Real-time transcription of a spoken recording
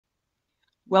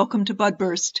Welcome to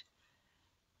Budburst.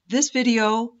 This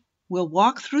video will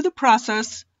walk through the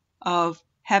process of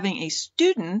having a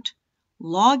student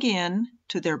log in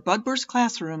to their Budburst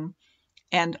classroom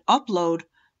and upload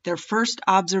their first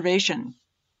observation.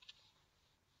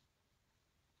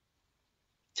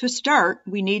 To start,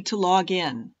 we need to log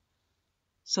in.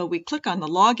 So we click on the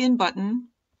Login button.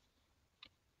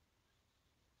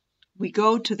 We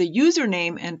go to the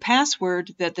username and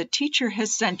password that the teacher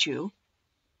has sent you.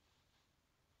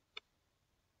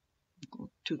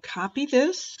 To copy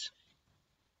this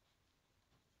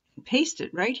and paste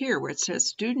it right here where it says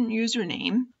student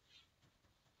username,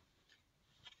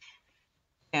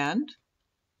 and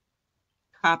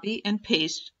copy and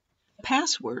paste the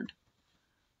password.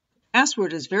 The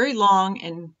password is very long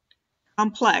and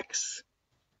complex,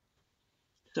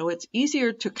 so it's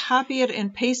easier to copy it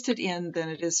and paste it in than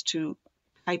it is to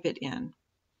type it in.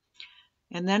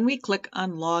 And then we click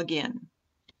on Login.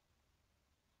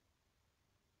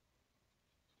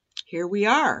 Here we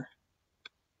are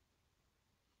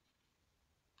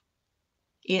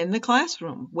in the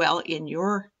classroom, well, in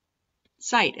your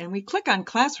site, and we click on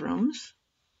Classrooms,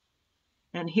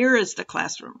 and here is the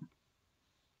classroom.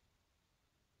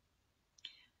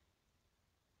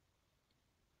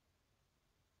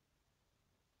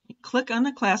 We click on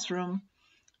the classroom,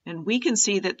 and we can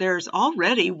see that there's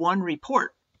already one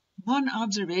report, one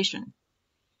observation.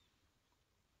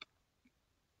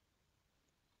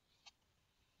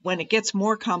 When it gets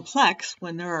more complex,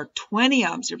 when there are 20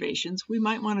 observations, we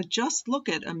might want to just look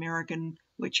at American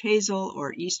witch hazel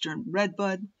or eastern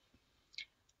redbud.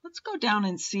 Let's go down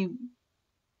and see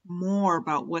more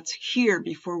about what's here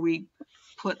before we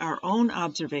put our own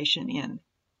observation in.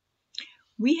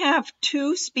 We have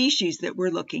two species that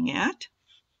we're looking at,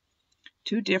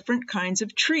 two different kinds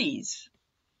of trees.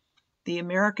 The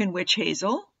American witch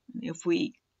hazel, if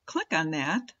we click on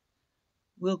that,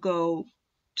 we'll go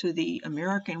to the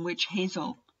American witch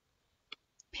hazel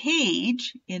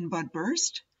page in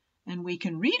Budburst, and we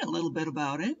can read a little bit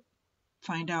about it,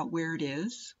 find out where it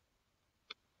is,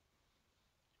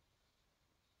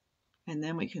 and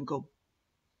then we can go,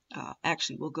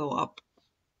 actually we'll go up,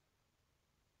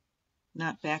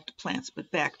 not back to plants,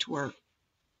 but back to our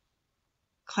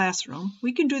classroom.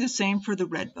 We can do the same for the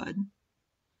redbud.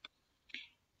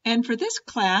 And for this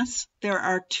class, there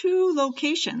are two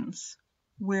locations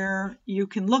where you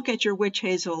can look at your witch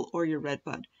hazel or your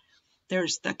redbud.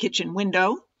 There's the kitchen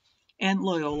window and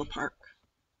Loyola Park.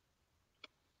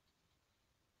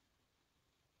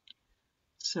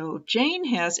 So Jane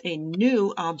has a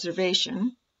new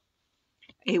observation,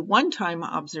 a one-time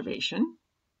observation,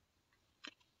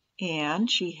 and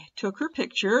she took her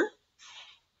picture.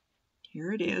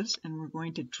 Here it is, and we're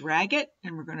going to drag it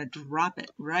and we're going to drop it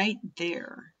right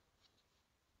there.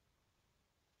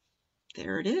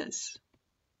 There it is.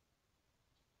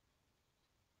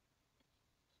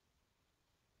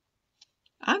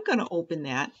 I'm going to open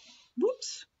that,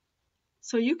 whoops,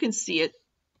 so you can see it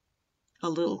a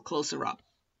little closer up.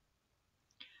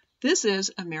 This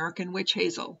is American witch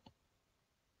hazel.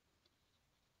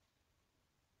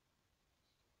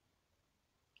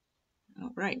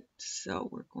 All right, so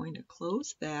we're going to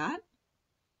close that,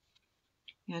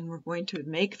 and we're going to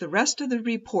make the rest of the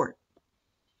report.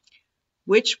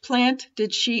 Which plant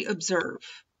did she observe?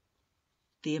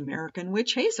 The American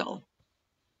witch hazel.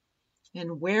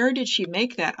 And where did she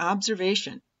make that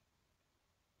observation?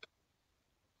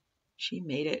 She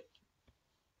made it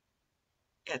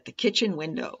at the kitchen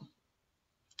window.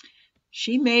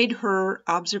 She made her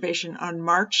observation on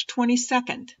March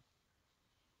 22nd.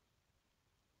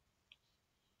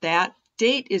 That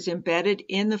date is embedded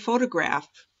in the photograph,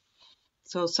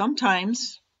 so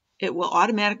sometimes it will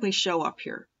automatically show up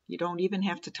here. You don't even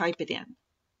have to type it in.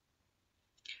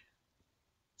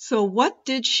 So what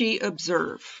did she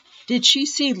observe? Did she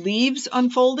see leaves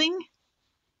unfolding?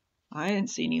 I didn't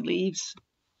see any leaves.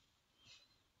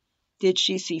 Did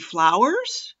she see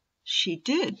flowers? She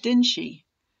did, didn't she?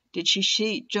 Did she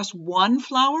see just one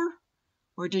flower,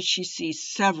 or did she see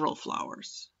several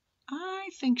flowers? I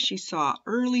think she saw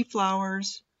early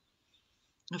flowers.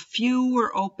 A few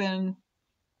were open,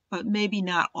 but maybe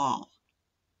not all.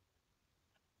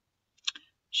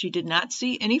 She did not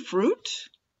see any fruit.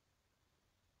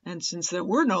 And since there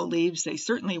were no leaves, they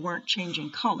certainly weren't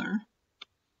changing color,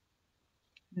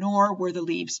 nor were the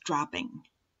leaves dropping.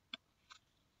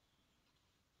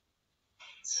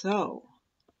 So,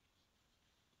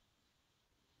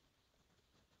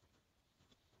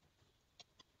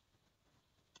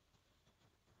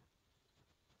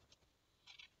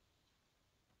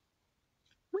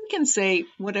 we can say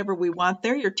whatever we want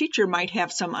there. Your teacher might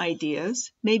have some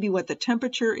ideas, maybe what the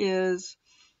temperature is,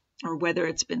 or whether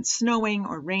it's been snowing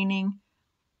or raining.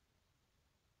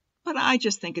 But I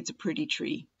just think it's a pretty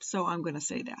tree, so I'm going to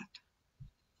say that.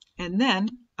 And then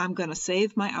I'm going to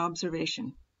save my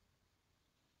observation.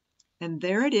 And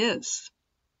there it is.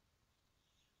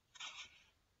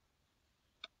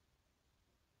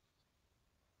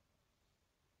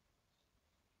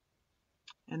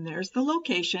 And there's the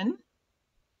location.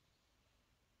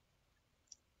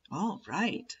 All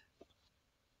right.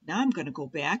 Now I'm going to go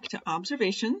back to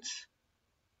observations.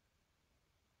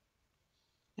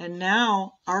 And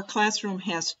now our classroom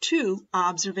has 2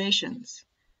 observations.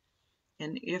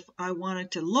 And if I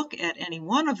wanted to look at any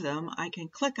one of them, I can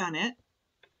click on it,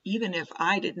 even if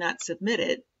I did not submit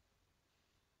it,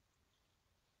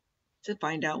 to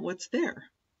find out what's there.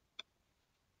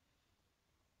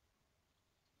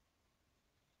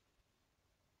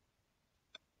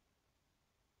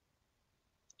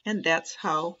 And that's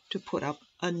how to put up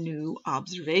a new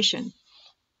observation.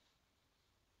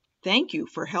 Thank you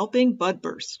for helping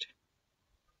Budburst.